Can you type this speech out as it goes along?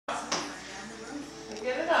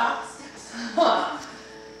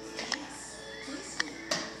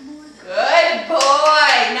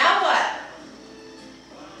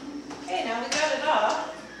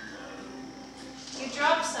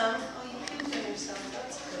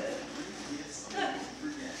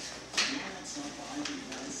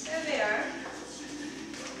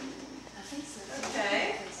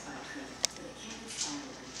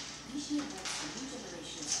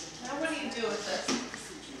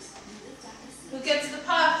gets the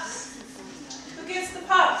puffs? Who gets the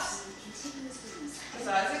puffs? Does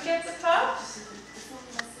Isaac get the puffs?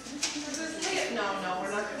 No,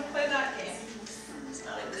 we're not going to play that game. It's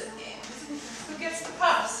not a good game. Who gets the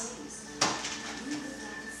puffs?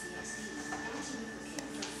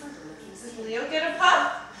 Does Leo get a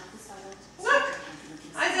puff? Look!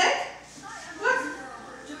 Isaac! Look!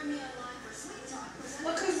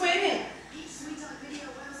 Look who's waiting.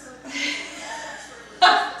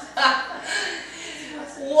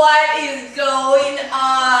 What is going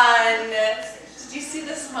on? Did you see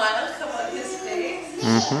the smile come on his face?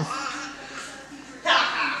 Mm-hmm.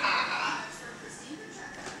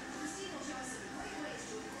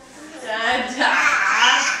 Dada.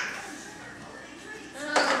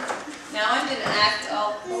 Now I'm going to act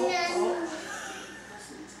all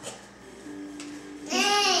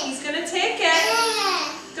He's going to take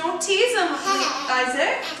it. Don't tease him,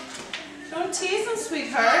 Isaac. Don't tease him,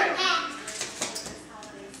 sweetheart.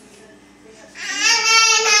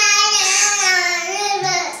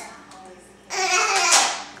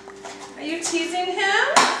 Are you teasing him?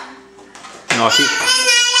 No,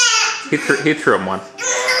 he threw him one.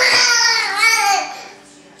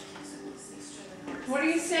 What are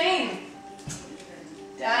you saying?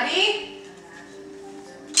 Daddy?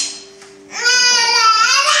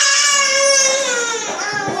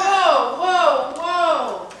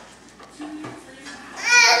 Whoa.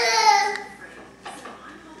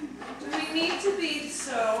 Do we need to be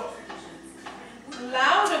so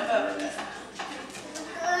loud about it?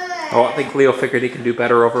 Oh, I think Leo figured he can do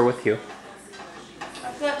better over with you.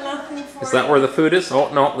 I've got nothing for Is that where the food is? Oh,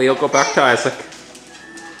 no, Leo, go back to Isaac.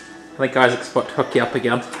 I think Isaac's about to hook you up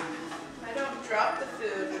again. I don't drop the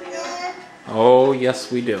food, Leo. Oh, yes,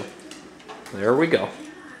 we do. There we go.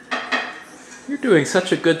 You're doing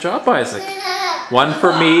such a good job, Isaac. One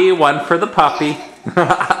for me, one for the puppy. Is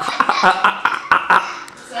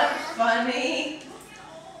that funny?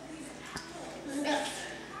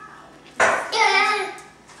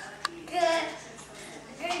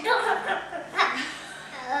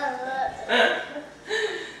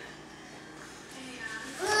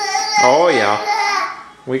 Oh, yeah.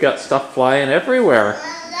 We got stuff flying everywhere.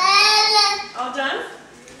 All done?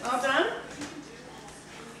 All done?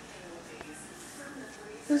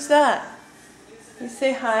 Who's that? You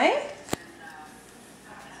say hi?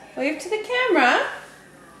 Wave to the camera.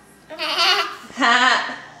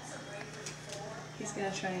 Ha! He's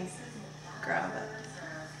gonna try and grab it.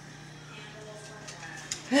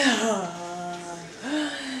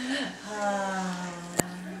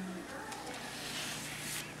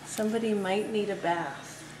 Somebody might need a bath.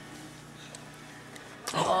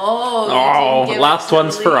 Oh, you didn't give last it to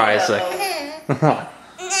one's for Leo. Isaac.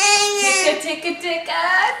 Ticka.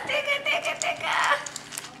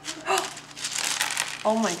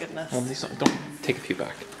 Oh my goodness. Well, don't take a few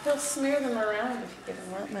back. He'll smear them around if you give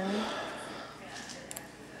him that many.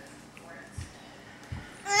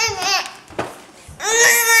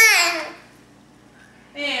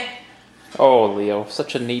 Yeah. Oh, Leo,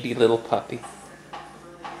 such a needy little puppy.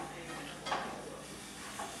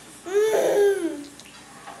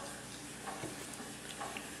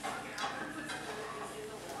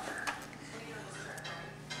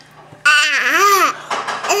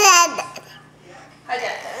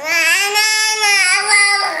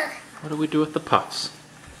 What do we do with the puffs?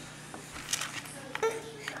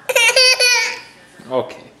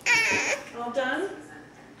 Okay. All done?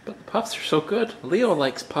 But the puffs are so good. Leo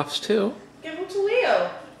likes puffs too. Give them to Leo.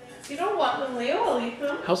 If you don't want them, Leo will eat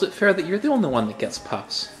them. How's it fair that you're the only one that gets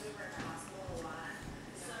puffs?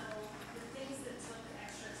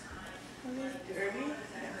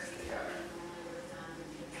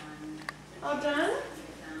 All done?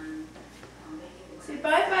 Say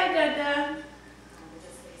bye-bye, Dada.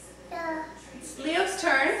 It's Leo's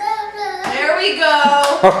turn. There we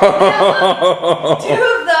go. Two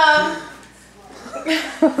of them.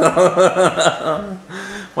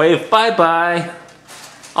 Wave bye-bye.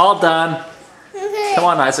 All done. Come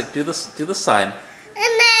on, Isaac, do the sign.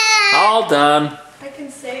 All done. I can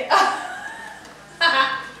say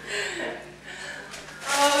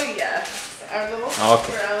oh yes. Our little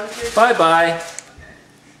Okay. round. Bye-bye.